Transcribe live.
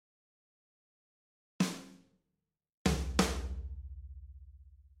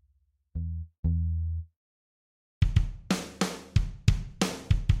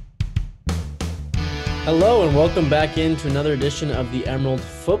Hello and welcome back into another edition of the Emerald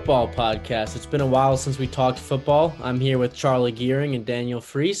Football Podcast. It's been a while since we talked football. I'm here with Charlie Gearing and Daniel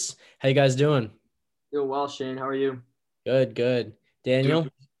Freese. How you guys doing? Doing well, Shane. How are you? Good, good. Daniel,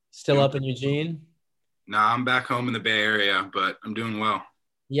 Doing, still doing. up in Eugene? Nah, I'm back home in the Bay Area, but I'm doing well.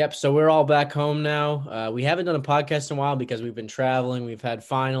 Yep, so we're all back home now. We haven't done a podcast in a while because we've been traveling. We've had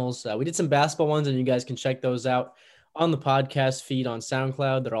finals. We did some basketball ones, and you guys can check those out on the podcast feed on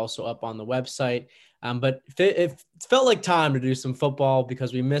SoundCloud. They're also up on the website. But it felt like time to do some football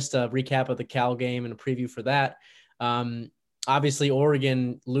because we missed a recap of the Cal game and a preview for that. Obviously,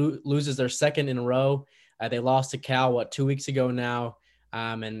 Oregon loses their second in a row. They lost to Cal, 2 weeks ago now?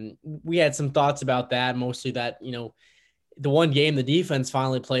 And we had some thoughts about that, mostly that, the one game the defense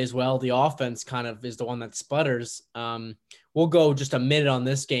finally plays well. The offense kind of is the one that sputters. We'll go just a minute on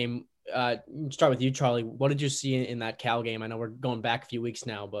this game. Start with you, Charlie. What did you see in that Cal game? I know we're going back a few weeks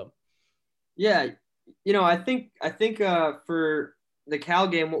now, but Yeah, I think for the Cal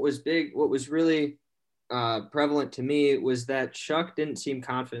game, what was really prevalent to me was that Chuck didn't seem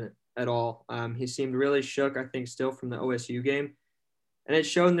confident at all. He seemed really shook, I think, still from the OSU game, and it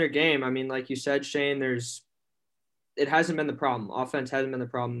showed in their game. I mean, like you said, Shane, it hasn't been the problem. Offense hasn't been the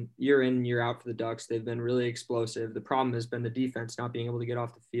problem year in, year out for the Ducks. They've been really explosive. The problem has been the defense not being able to get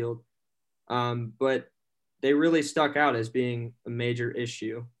off the field. But they really stuck out as being a major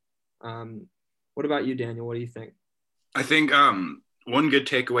issue. What about you, Daniel? What do you think? I think one good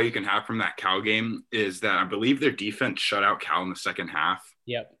takeaway you can have from that Cal game is that I believe their defense shut out Cal in the second half.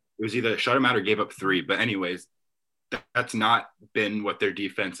 Yep. It was either shut them out or gave up 3. But anyways, that's not been what their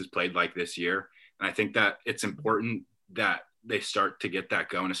defense has played like this year. And I think that it's important that they start to get that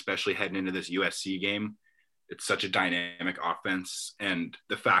going, especially heading into this USC game. It's such a dynamic offense. And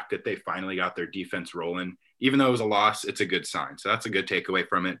the fact that they finally got their defense rolling, even though it was a loss, it's a good sign. So that's a good takeaway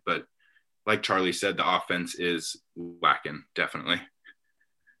from it. But like Charlie said, the offense is lacking, definitely.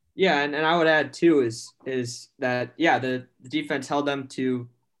 Yeah, and I would add too is that the defense held them to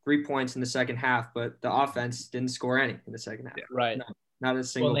 3 points in the second half, but the offense didn't score any in the second half. Yeah, right. No, not a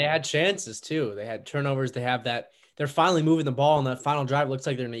single. Well, they had chances too. They had turnovers. They have that. They're finally moving the ball, and that final drive looks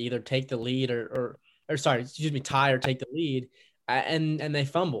like they're going to either take the lead or tie or take the lead, and they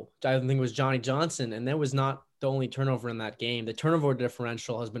fumble. I think it was Johnny Johnson, and that was not the only turnover in that game. The turnover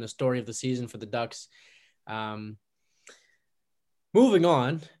differential has been a story of the season for the Ducks. Moving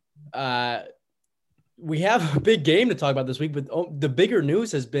on, we have a big game to talk about this week, but the bigger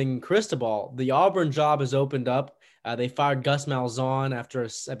news has been Cristobal. The Auburn job has opened up. They fired Gus Malzahn after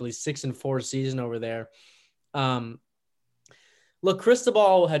I believe 6-4 season over there. Look,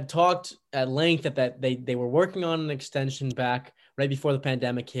 Cristobal had talked at length that they were working on an extension back right before the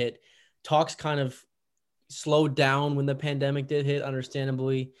pandemic hit. Talks kind of slowed down when the pandemic did hit,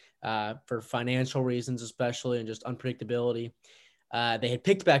 understandably, for financial reasons especially, and just unpredictability. They had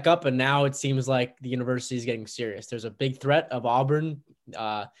picked back up, and now it seems like the university is getting serious. There's a big threat of Auburn.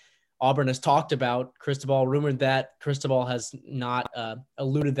 Auburn has talked about Cristobal, rumored that Cristobal has not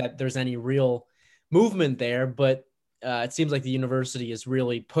alluded that there's any real movement there, but it seems like the university is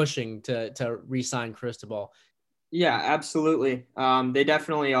really pushing to re-sign Cristobal. Yeah, absolutely. They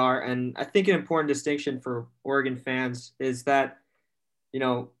definitely are. And I think an important distinction for Oregon fans is that,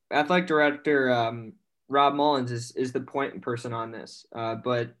 athletic director Rob Mullins is the point person on this.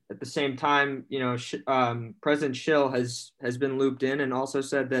 But at the same time, President Schill has been looped in and also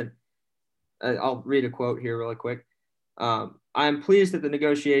said that, I'll read a quote here really quick. I am pleased that the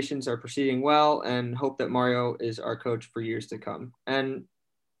negotiations are proceeding well and hope that Mario is our coach for years to come. And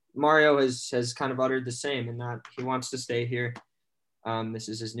Mario has kind of uttered the same in that he wants to stay here. This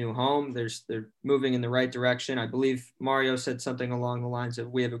is his new home. They're moving in the right direction. I believe Mario said something along the lines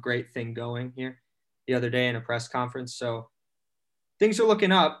of, we have a great thing going here the other day in a press conference. So things are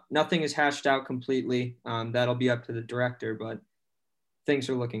looking up. Nothing is hashed out completely. That'll be up to the director, but things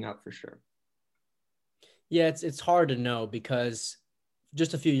are looking up for sure. Yeah, it's hard to know because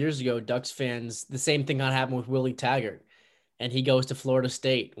just a few years ago, Ducks fans, the same thing kind of happened with Willie Taggart, and he goes to Florida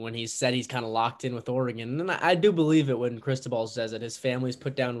State when he said he's kind of locked in with Oregon. And I do believe it when Cristobal says that his family's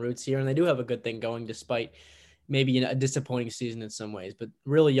put down roots here, and they do have a good thing going despite maybe a disappointing season in some ways, but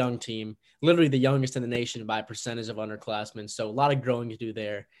really young team, literally the youngest in the nation by a percentage of underclassmen. So a lot of growing to do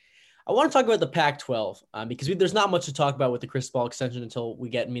there. I want to talk about the Pac-12 because there's not much to talk about with the Cristobal extension until we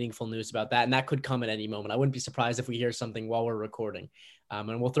get meaningful news about that, and that could come at any moment. I wouldn't be surprised if we hear something while we're recording,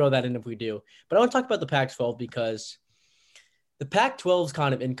 and we'll throw that in if we do. But I want to talk about the Pac-12 because the Pac-12's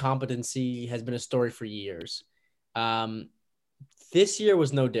kind of incompetency has been a story for years. This year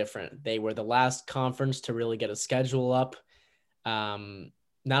was no different. They were the last conference to really get a schedule up.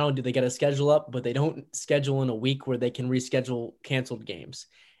 not only do they get a schedule up, but they don't schedule in a week where they can reschedule canceled games.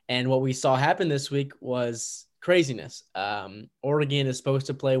 And what we saw happen this week was craziness. Oregon is supposed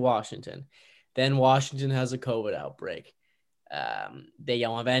to play Washington. Then Washington has a COVID outbreak. They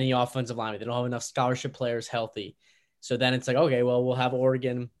don't have any offensive line. They don't have enough scholarship players healthy. So then it's like, okay, well, we'll have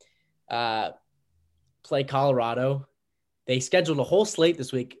Oregon play Colorado. They scheduled a whole slate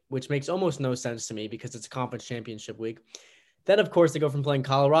this week, which makes almost no sense to me because it's a conference championship week. Then, of course, they go from playing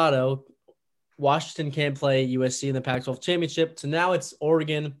Colorado. Washington can't play USC in the Pac-12 championship. So now it's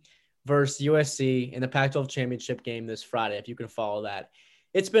Oregon versus USC in the Pac-12 championship game this Friday, if you can follow that.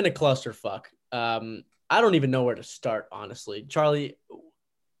 It's been a clusterfuck. I don't even know where to start, honestly. Charlie,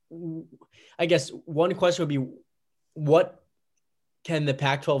 I guess one question would be, what can the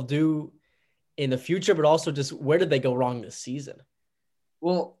Pac-12 do in the future, but also just where did they go wrong this season?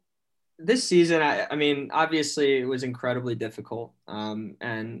 Well, this season, I mean, obviously it was incredibly difficult.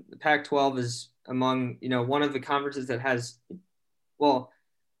 And the Pac-12 is among, one of the conferences that has, well,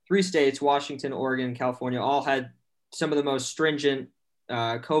 3 states, Washington, Oregon, California, all had some of the most stringent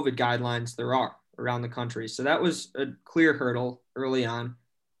COVID guidelines there are around the country. So that was a clear hurdle early on.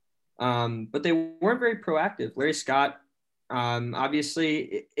 But they weren't very proactive. Larry Scott,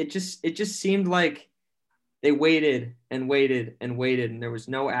 obviously, it just seemed like they waited and waited and waited, and there was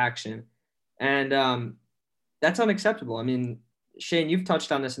no action. And that's unacceptable. I mean, Shane, you've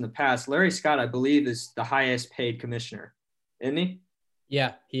touched on this in the past. Larry Scott, I believe, is the highest paid commissioner, isn't he?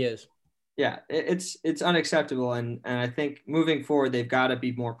 Yeah, he is. Yeah, it's unacceptable. And I think moving forward, they've got to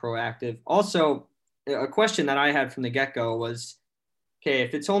be more proactive. Also, a question that I had from the get-go was, okay,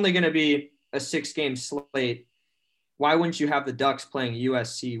 if it's only going to be a 6-game slate, why wouldn't you have the Ducks playing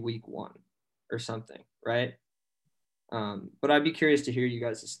USC week 1 or something, right? But I'd be curious to hear you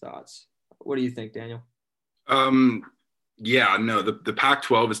guys' thoughts. What do you think, Daniel? Yeah, no, the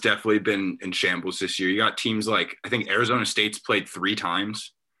Pac-12 has definitely been in shambles this year. You got teams like, I think Arizona State's played 3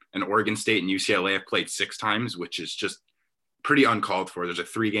 times, and Oregon State and UCLA have played 6 times, which is just pretty uncalled for. There's a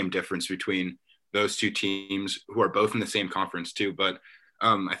 3-game difference between those 2 teams who are both in the same conference too. But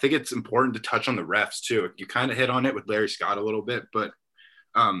I think it's important to touch on the refs too. You kind of hit on it with Larry Scott a little bit, but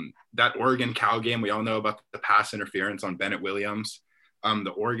that Oregon-Cal game, we all know about the pass interference on Bennett Williams.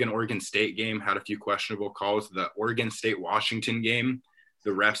 The Oregon State game had a few questionable calls. The Oregon State-Washington game,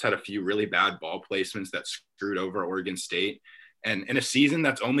 the refs had a few really bad ball placements that screwed over Oregon State. And in a season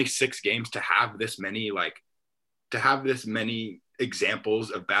that's only 6 games, to have this many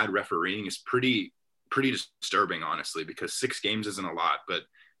examples of bad refereeing is pretty disturbing, honestly, because 6 games isn't a lot, but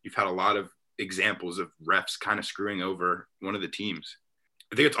you've had a lot of examples of refs kind of screwing over one of the teams.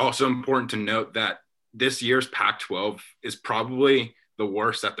 I think it's also important to note that this year's Pac-12 is probably the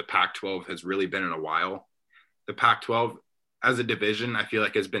worst that the Pac-12 has really been in a while. The Pac-12 as a division, I feel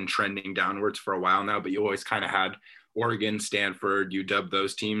like, has been trending downwards for a while now, but you always kind of had Oregon, Stanford, UW,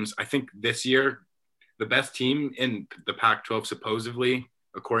 those teams. I think this year, the best team in the Pac-12, supposedly,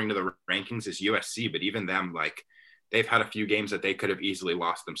 according to the rankings, is USC, but even them, like, they've had a few games that they could have easily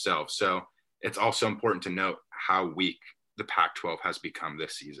lost themselves. So it's also important to note how weak the Pac-12 has become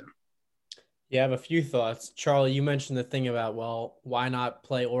this season. Yeah, I have a few thoughts. Charlie, you mentioned the thing about, well, why not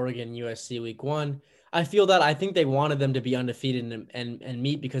play Oregon USC week 1? I think they wanted them to be undefeated and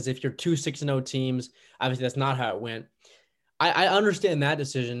meet, because if you're 2 6-0 teams, obviously that's not how it went. I understand that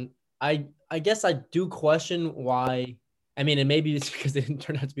decision. I guess I do question why. I mean, and maybe it's because they didn't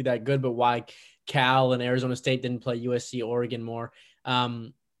turn out to be that good, but why Cal and Arizona State didn't play USC, Oregon more.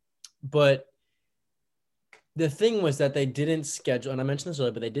 But the thing was that they didn't schedule, and I mentioned this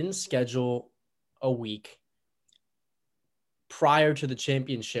earlier, but they didn't schedule a week prior to the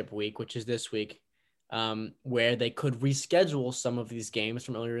championship week, which is this week, where they could reschedule some of these games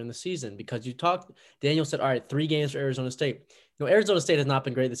from earlier in the season. Because Daniel said, all right, 3 games for Arizona State. Arizona State has not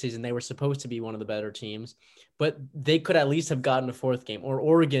been great this season. They were supposed to be one of the better teams, but they could at least have gotten a 4th game, or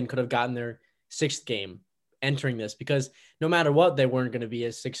Oregon could have gotten their 6th game entering this, because no matter what, they weren't going to be a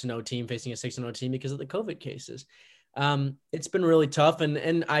 6-0 team facing a 6-0 team because of the COVID cases. It's been really tough,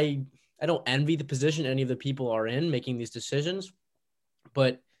 and I don't envy the position any of the people are in making these decisions,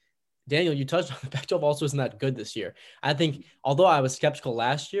 but Daniel, you touched on the Pac-12 also isn't that good this year. I think, although I was skeptical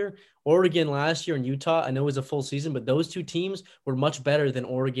last year, Oregon last year and Utah, I know it was a full season, but those 2 teams were much better than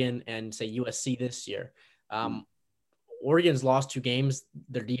Oregon and, say, USC this year. Oregon's lost 2 games.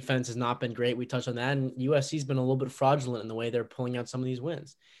 Their defense has not been great. We touched on that. And USC's been a little bit fraudulent in the way they're pulling out some of these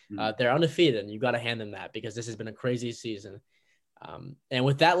wins. They're undefeated, and you got to hand them that, because this has been a crazy season. And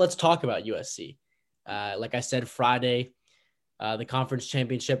with that, let's talk about USC. Like I said, Friday, the conference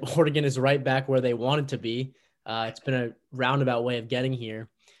championship, Oregon is right back where they wanted to be. It's been a roundabout way of getting here.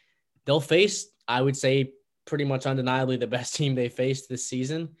 they'll face, I would say, pretty much undeniably the best team they faced this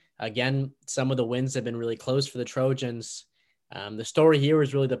season. Again, some of the wins have been really close for the Trojans. The story here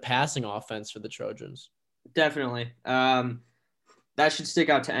is really the passing offense for the Trojans. Definitely. That should stick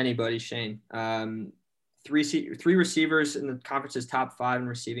out to anybody, Shane. Three receivers in the conference's top 5 in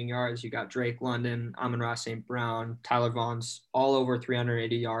receiving yards. You got Drake London, Amon-Ra St. Brown, Tyler Vaughn's, all over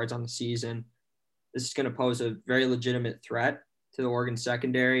 380 yards on the season. This is going to pose a very legitimate threat to the Oregon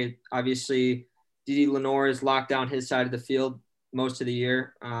secondary. Obviously, Dede Lenore has locked down his side of the field most of the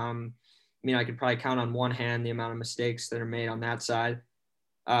year. I could probably count on one hand the amount of mistakes that are made on that side.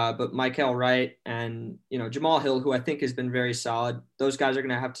 But Michael Wright and, Jamal Hill, who I think has been very solid, those guys are going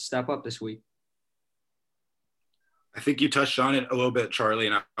to have to step up this week. I think you touched on it a little bit, Charlie,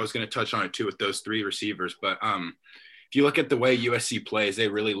 and I was going to touch on it too with those 3 receivers. But if you look at the way USC plays, they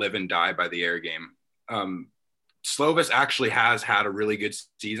really live and die by the air game. Slovis actually has had a really good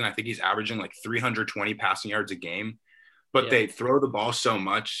season. I think he's averaging like 320 passing yards a game, but they throw the ball so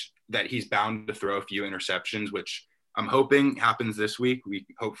much that he's bound to throw a few interceptions, which I'm hoping happens this week. We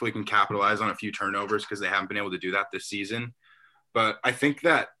hopefully can capitalize on a few turnovers because they haven't been able to do that this season. But I think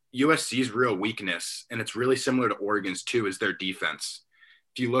that USC's real weakness, and it's really similar to Oregon's too, is their defense.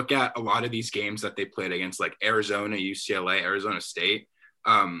 If you look at a lot of these games that they played against, like Arizona, UCLA, Arizona State,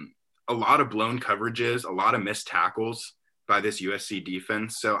 a lot of blown coverages, a lot of missed tackles by this USC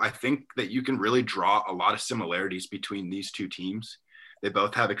defense. So I think that you can really draw a lot of similarities between these two teams. They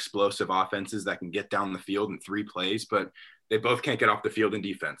both have explosive offenses that can get down the field in 3 plays, but they both can't get off the field in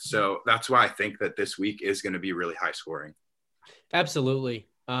defense. So that's why I think that this week is going to be really high scoring. Absolutely.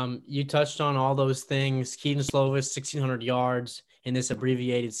 You touched on all those things. Kedon Slovis, 1,600 yards in this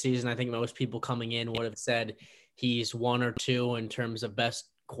abbreviated season. I think most people coming in would have said he's 1 or 2 in terms of best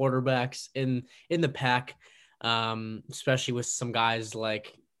quarterbacks in the pack, especially with some guys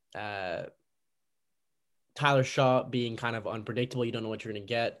like Tyler Shaw being kind of unpredictable. You don't know what you're going to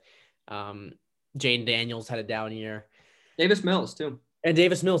get. Jayden Daniels had a down year. Davis Mills too. And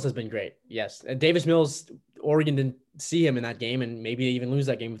Davis Mills has been great. Yes. And Davis Mills, Oregon didn't see him in that game, and maybe they even lose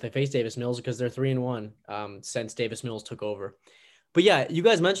that game if they face Davis Mills because they're 3-1 since Davis Mills took over. But yeah, you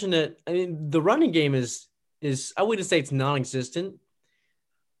guys mentioned it. I mean, the running game is I wouldn't say it's non-existent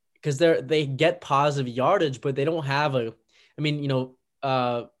because they get positive yardage, but they don't have Vavae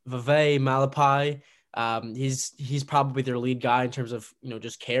Malapai. He's probably their lead guy in terms of,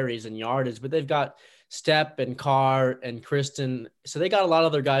 just carries and yardage, but they've got Stepp and Carr and Kristen. So they got a lot of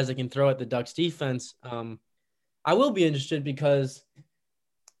other guys that can throw at the Ducks defense. I will be interested because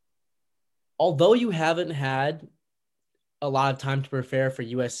although you haven't had a lot of time to prepare for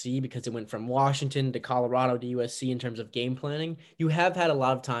USC because it went from Washington to Colorado to USC in terms of game planning, you have had a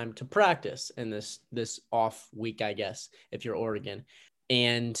lot of time to practice in this off week, I guess, if you're Oregon.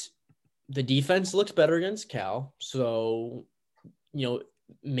 And the defense looks better against Cal. So,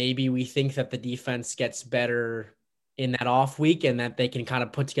 maybe we think that the defense gets better in that off week and that they can kind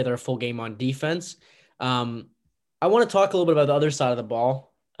of put together a full game on defense. I want to talk a little bit about the other side of the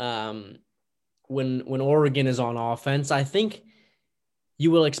ball. When Oregon is on offense, I think you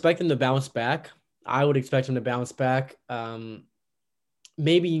will expect them to bounce back. I would expect them to bounce back.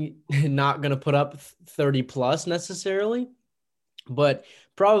 Maybe not going to put up 30 plus necessarily, but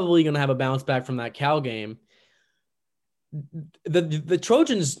probably going to have a bounce back from that Cal game. The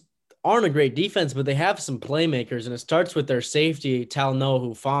Trojans aren't a great defense, but they have some playmakers, and it starts with their safety, Talanoa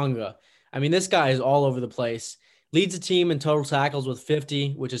Hufanga. I mean, this guy is all over the place. Leads the team in total tackles with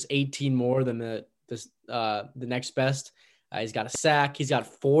 50, which is 18 more than the next best. He's got a sack. He's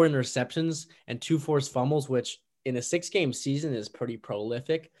got 4 interceptions and 2 forced fumbles, which in a 6-game season is pretty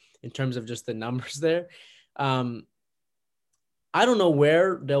prolific in terms of just the numbers there. I don't know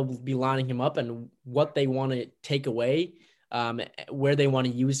where they'll be lining him up and what they want to take away, where they want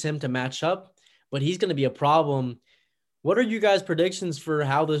to use him to match up, but he's going to be a problem. What are you guys' predictions for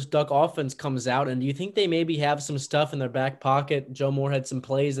how this Duck offense comes out? And do you think they maybe have some stuff in their back pocket? Joe Moore had some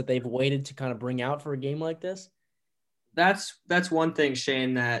plays that they've waited to kind of bring out for a game like this? That's one thing,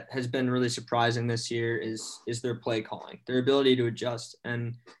 Shane, that has been really surprising this year is their play calling, their ability to adjust.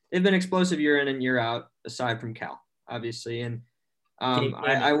 And they've been explosive year in and year out, aside from Cal, obviously. And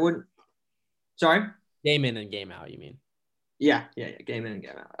I wouldn't – sorry? Game in and game out, you mean? Yeah, game in and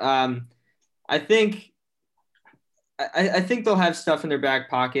game out. I think they'll have stuff in their back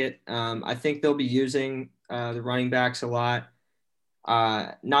pocket. I think they'll be using the running backs a lot,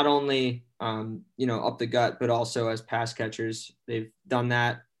 not only up the gut, but also as pass catchers. They've done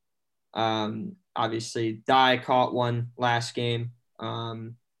that. Obviously, Dye caught one last game.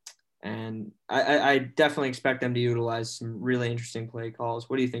 And I definitely expect them to utilize some really interesting play calls.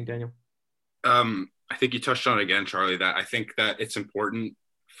 What do you think, Daniel? I think you touched on it again, Charlie, that I think that it's important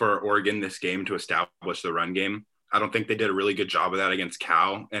for Oregon this game to establish the run game. I don't think they did a really good job of that against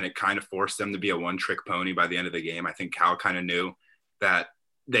Cal, and it kind of forced them to be a one-trick pony by the end of the game. I think Cal kind of knew that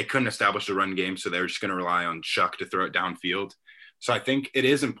they couldn't establish the run game, so they were just going to rely on Shuck to throw it downfield. So I think it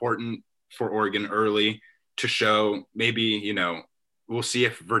is important for Oregon early to show maybe, we'll see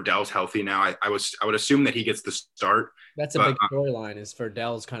if Verdell's healthy now. I would assume that he gets the start. That's a big storyline is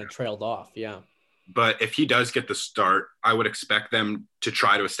Verdell's kind of trailed off. Yeah. But if he does get the start, I would expect them to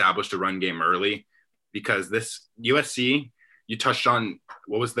try to establish the run game early, because this USC, you touched on,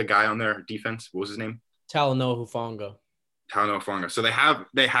 what was the guy on their defense? What was his name? Talanoa Hufanga. So they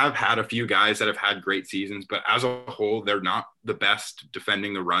have had a few guys that have had great seasons, but as a whole, they're not the best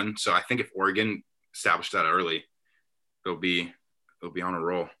defending the run. So I think if Oregon established that early, they'll be on a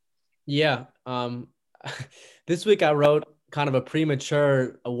roll. Yeah. This week I wrote kind of a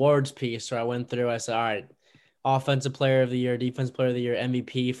premature awards piece where I went through, I said, all right, offensive player of the year, defensive player of the year,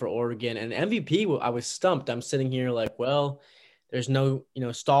 MVP for Oregon. And MVP, I was stumped. I'm sitting here like, well, there's no,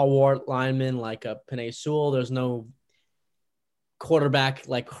 stalwart lineman like a Penei Sewell. There's no quarterback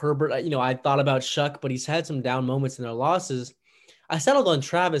like Herbert. I thought about Shuck, but he's had some down moments in their losses. I settled on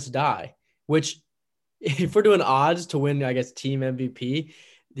Travis Dye, which if we're doing odds to win, I guess, team MVP,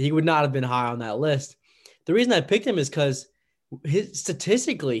 he would not have been high on that list. The reason I picked him is because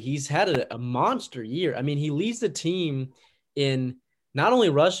statistically, he's had a monster year. I mean, he leads the team in not only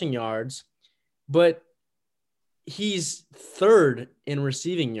rushing yards, but he's third in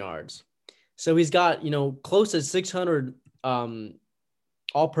receiving yards. So he's got, close to 600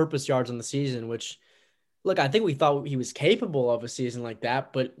 all-purpose yards on the season, which, look, I think we thought he was capable of a season like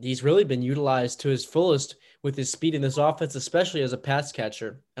that, but he's really been utilized to his fullest with his speed in this offense, especially as a pass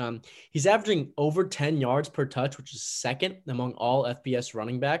catcher. He's averaging over 10 yards per touch, which is second among all FBS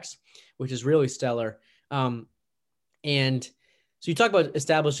running backs, which is really stellar. And so you talk about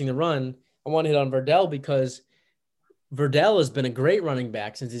establishing the run. I want to hit on Verdell because Verdell has been a great running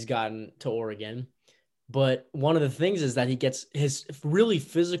back since he's gotten to Oregon. But one of the things is that he gets his really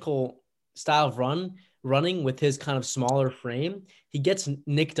physical style of running with his kind of smaller frame, he gets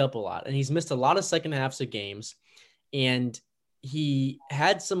nicked up a lot, and he's missed a lot of second halves of games. And he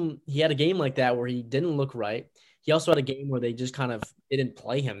had a game like that where he didn't look right. He also had a game where they just kind of didn't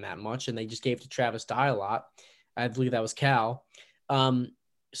play him that much, and they just gave to Travis Dye a lot. I believe that was Cal.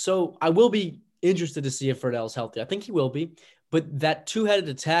 So I will be interested to see if Verdell's healthy. I think he will be, but that two-headed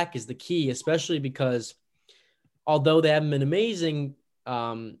attack is the key, especially because although they haven't been amazing,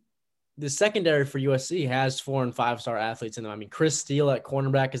 the secondary for USC has 4- and 5-star athletes in them. I mean, Chris Steele at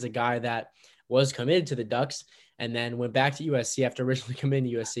cornerback is a guy that was committed to the Ducks and then went back to USC after originally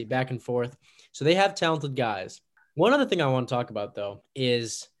committing to USC, back and forth. So they have talented guys. One other thing I want to talk about, though,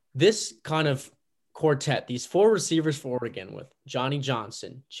 is this kind of quartet, these 4 receivers for Oregon with Johnny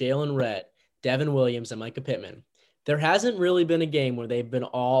Johnson, Jalen Redd, Devin Williams, and Micah Pittman. There hasn't really been a game where they've been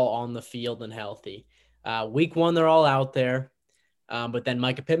all on the field and healthy. Week 1, they're all out there. But then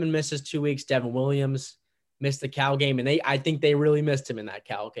Micah Pittman misses 2 weeks. Devin Williams missed the Cal game. And I think they really missed him in that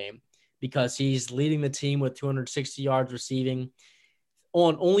Cal game because he's leading the team with 260 yards receiving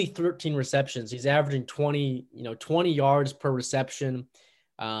on only 13 receptions. He's averaging 20 yards per reception,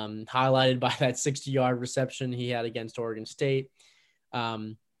 highlighted by that 60-yard reception he had against Oregon State.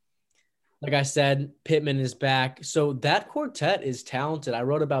 Like I said, Pittman is back. So that quartet is talented. I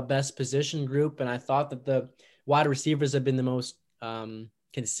wrote about best position group, and I thought that the wide receivers have been the most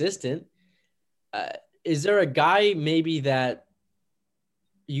consistent. Is there a guy maybe that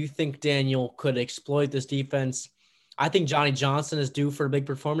you think, Daniel, could exploit this defense? I think Johnny Johnson is due for a big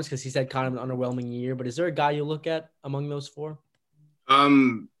performance because he's had kind of an underwhelming year, but is there a guy you look at among those 4?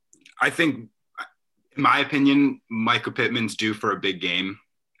 I think, in my opinion, Micah Pittman's due for a big game.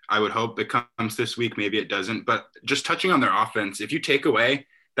 I would hope it comes this week. Maybe it doesn't. But just touching on their offense, if you take away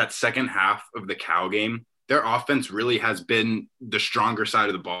that second half of the Cal game, their offense really has been the stronger side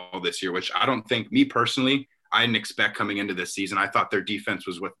of the ball this year, which I don't think, me personally, I didn't expect coming into this season. I thought their defense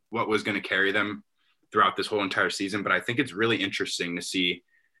was what was going to carry them throughout this whole entire season. But I think it's really interesting to see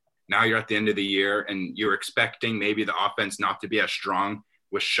now you're at the end of the year and you're expecting maybe the offense not to be as strong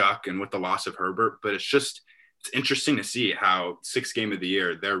with Shuck and with the loss of Herbert. But it's interesting to see how 6th game of the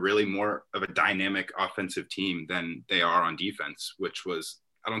year, they're really more of a dynamic offensive team than they are on defense, which was,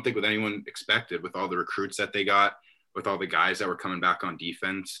 I don't think what anyone expected with all the recruits that they got, with all the guys that were coming back on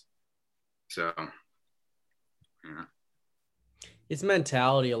defense. So, yeah. It's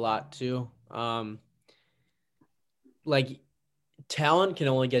mentality a lot too. Like talent can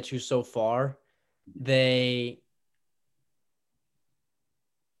only get you so far. They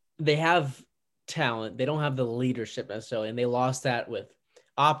have talent. They don't have the leadership necessarily, and they lost that with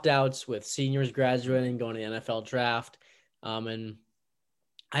opt-outs, with seniors graduating, going to the NFL draft, and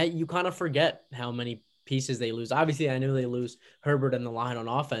you kind of forget how many pieces they lose. Obviously, I knew they lose Herbert and the line on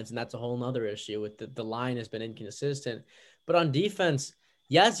offense, and that's a whole nother issue with the line has been inconsistent. But on defense,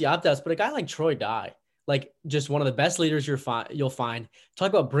 yes, the opt-outs, but a guy like Troy Dye, like just one of the best leaders you'll find. Talk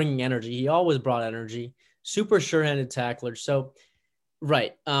about bringing energy. He always brought energy. Super sure-handed tackler. So,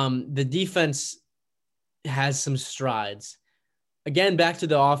 right, the defense has some strides. Again, back to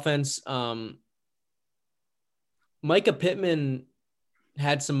the offense. Micah Pittman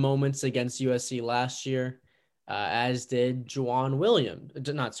had some moments against USC last year, as did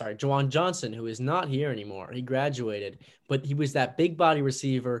Juwan Johnson, who is not here anymore. He graduated, but he was that big body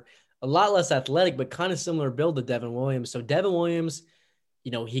receiver, a lot less athletic, but kind of similar build to Devin Williams. So Devin Williams,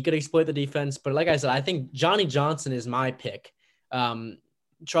 he could exploit the defense. But like I said, I think Johnny Johnson is my pick.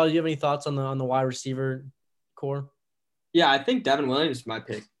 Charlie, do you have any thoughts on the wide receiver core? Yeah, I think Devin Williams is my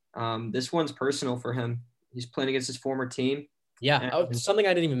pick. This one's personal for him. He's playing against his former team. Yeah, something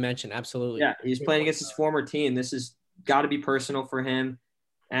I didn't even mention. Absolutely. Yeah, he's playing against his former team. This has got to be personal for him.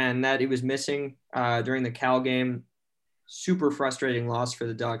 And that he was missing during the Cal game, super frustrating loss for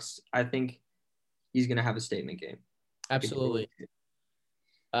the Ducks. I think he's going to have a statement game. Absolutely.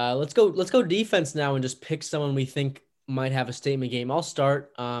 Let's go defense now and just pick someone we think might have a statement game. I'll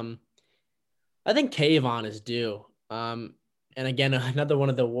start. I think Kayvon is due. And again, another one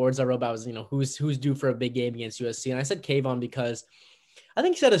of the awards I wrote about was, who's due for a big game against USC. And I said Kayvon because I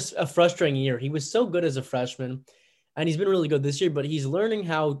think he's had a frustrating year. He was so good as a freshman, and he's been really good this year, but he's learning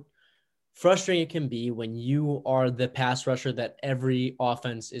how frustrating it can be when you are the pass rusher that every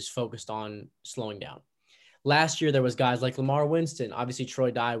offense is focused on slowing down. Last year, there was guys like Lamar Winston. Obviously,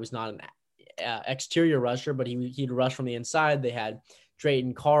 Troy Dye was not an exterior rusher, but he'd rush from the inside. They had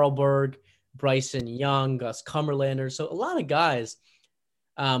Drayton Carlberg, Bryson Young, Gus Cumberlander. So a lot of guys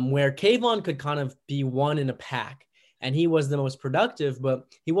where Kayvon could kind of be one in a pack, and he was the most productive,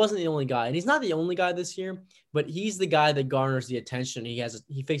 but he wasn't the only guy. And he's not the only guy this year, but he's the guy that garners the attention.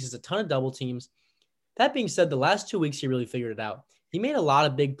 He faces a ton of double teams. That being said, the last 2 weeks, he really figured it out. He made a lot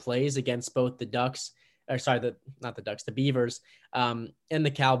of big plays against both the Ducks, the Beavers, and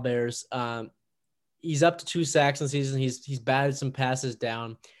the Cal Bears. He's up to 2 sacks in the season. He's batted some passes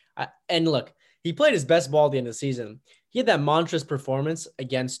down. And look, he played his best ball at the end of the season. He had that monstrous performance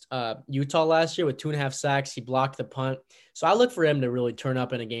against Utah last year with 2.5 sacks. He blocked the punt. So I look for him to really turn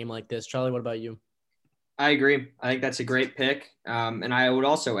up in a game like this. Charlie, what about you? I agree. I think that's a great pick. And I would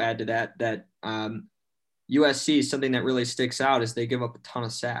also add to that USC, something that really sticks out is they give up a ton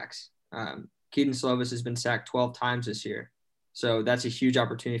of sacks. Keaton Slovis has been sacked 12 times this year. So that's a huge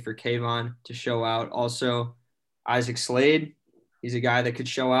opportunity for Kayvon to show out. Also, Isaac Slade, he's a guy that could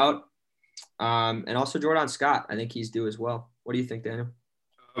show out. And also Jordan Scott, I think he's due as well. What do you think, Daniel?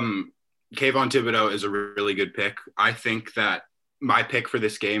 Kayvon Thibodeau is a really good pick. I think that my pick for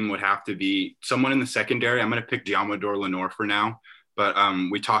this game would have to be someone in the secondary. I'm going to pick Diamador Lenoir for now. But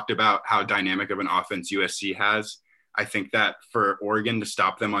we talked about how dynamic of an offense USC has. I think that for Oregon to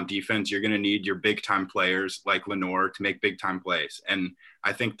stop them on defense, you're going to need your big-time players like Lenoir to make big-time plays. And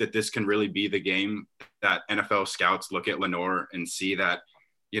I think that this can really be the game that NFL scouts look at Lenoir and see that,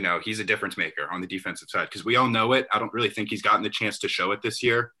 he's a difference maker on the defensive side, because we all know it. I don't really think he's gotten the chance to show it this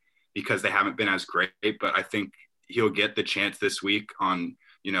year because they haven't been as great, but I think he'll get the chance this week on,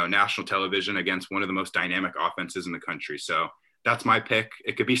 national television against one of the most dynamic offenses in the country. So that's my pick.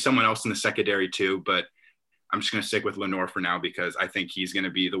 It could be someone else in the secondary too, but I'm just going to stick with Lenoir for now because I think he's going to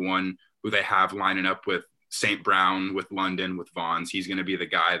be the one who they have lining up with St. Brown, with London, with Vaughns. He's going to be the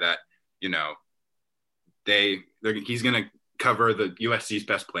guy that, he's going to cover the USC's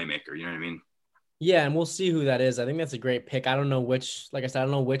best playmaker. You know what I mean? Yeah, and we'll see who that is. I think that's a great pick. I don't know which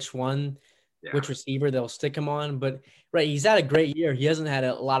one, which receiver they'll stick him on, but right, he's had a great year. He hasn't had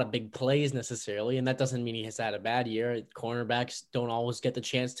a lot of big plays necessarily, and that doesn't mean he has had a bad year. Cornerbacks don't always get the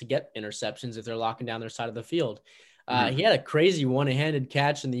chance to get interceptions if they're locking down their side of the field. He had a crazy one-handed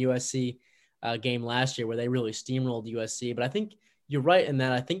catch in the USC game last year where they really steamrolled USC, but I think you're right in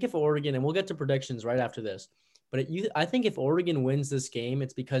that. I think if Oregon, and we'll get to predictions right after this, but I think if Oregon wins this game,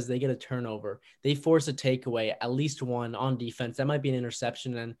 it's because they get a turnover. They force a takeaway, at least one on defense. That might be an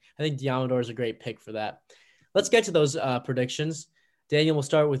interception, and I think Diamador is a great pick for that. Let's get to those predictions. Daniel, we'll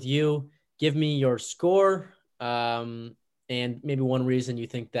start with you. Give me your score and maybe one reason you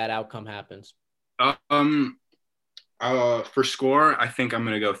think that outcome happens. For score, I think I'm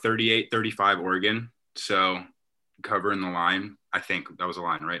going to go 38-35 Oregon. So covering the line. I think that was a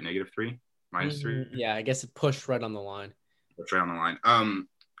line, right? -3, -3. Yeah, I guess it pushed right on the line. That's right on the line.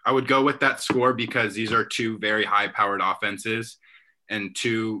 I would go with that score because these are two very high-powered offenses and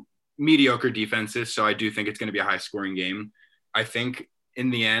two mediocre defenses. So I do think it's going to be a high-scoring game. I think in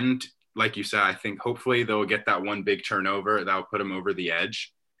the end, like you said, I think hopefully they'll get that one big turnover that'll put them over the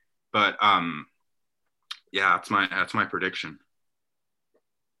edge. But yeah, that's my prediction.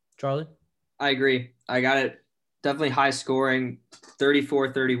 Charlie? I agree. I got it. Definitely high scoring,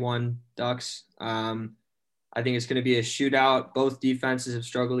 34-31 Ducks. I think it's going to be a shootout. Both defenses have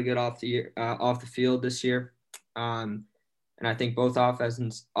struggled to get off the field this year. And I think both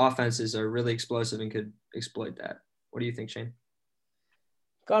offenses are really explosive and could exploit that. What do you think, Shane?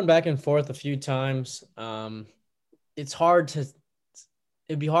 Gone back and forth a few times. It'd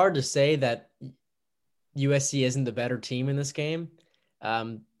be hard to say that USC isn't the better team in this game.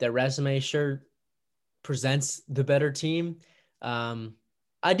 Their resume sure presents the better team.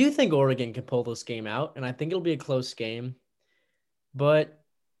 I do think Oregon can pull this game out, and I think it'll be a close game. But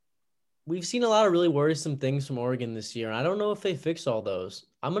we've seen a lot of really worrisome things from Oregon this year, and I don't know if they fix all those.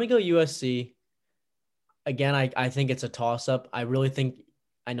 I'm going to go USC. Again, I think it's a toss-up. I really think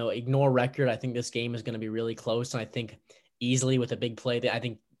 – ignore record. I think this game is going to be really close, and I think easily with a big play that I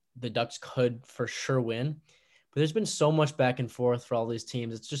think the Ducks could for sure win. But there's been so much back and forth for all these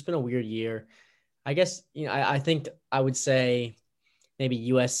teams. It's just been a weird year. I guess, I think I would say maybe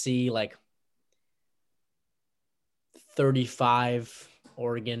USC like 35,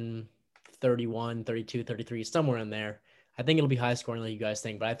 Oregon 31, 32, 33, somewhere in there. I think it'll be high scoring like you guys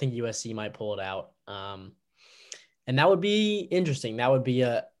think, but I think USC might pull it out. And that would be interesting. That would be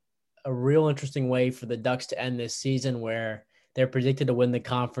a real interesting way for the Ducks to end this season where they're predicted to win the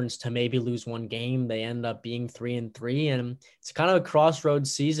conference to maybe lose one game. They end up being 3-3, and it's kind of a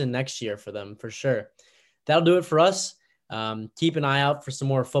crossroads season next year for them, for sure. That'll do it for us. Keep an eye out for some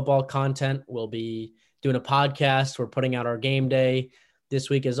more football content. We'll be doing a podcast. We're putting out our game day this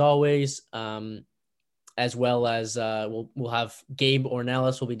week, as always, as well as we'll have Gabe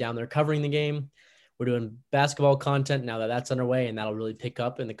Ornelas will be down there covering the game. We're doing basketball content now that that's underway, and that'll really pick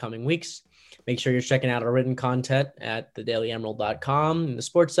up in the coming weeks. Make sure you're checking out our written content at thedailyemerald.com in the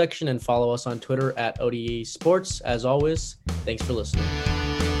sports section, and follow us on Twitter at ODE Sports. As always, thanks for listening.